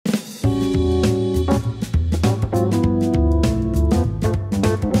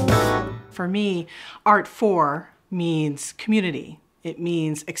for me, Art for means community. It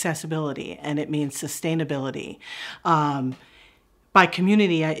means accessibility, and it means sustainability. By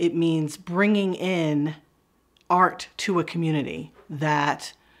community, it means bringing in art to a community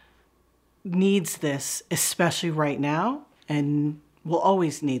that needs this, especially right now, and will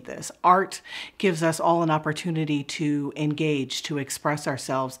always need this. Art gives us all an opportunity to engage, to express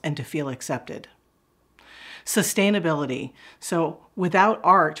ourselves, and to feel accepted. Sustainability. So without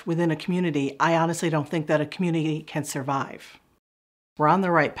art within a community, I honestly don't think that a community can survive. We're on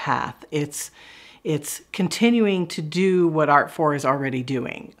the right path. It's continuing to do what Art for is already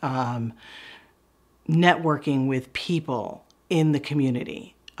doing. Networking with people in the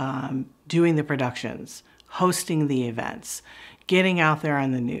community, doing the productions, hosting the events, getting out there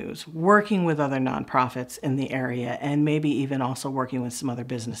on the news, working with other nonprofits in the area, and maybe even also working with some other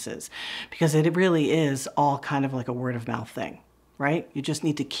businesses, because it really is all kind of like a word of mouth thing, right? You just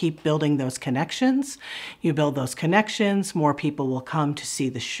need to keep building those connections. You build those connections, more people will come to see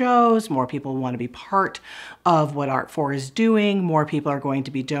the shows, more people want to be part of what Art for is doing, more people are going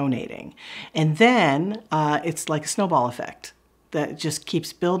to be donating. And then it's like a snowball effect that just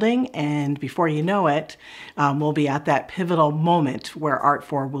keeps building, and before you know it, we'll be at that pivotal moment where Art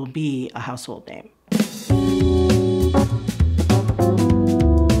for will be a household name.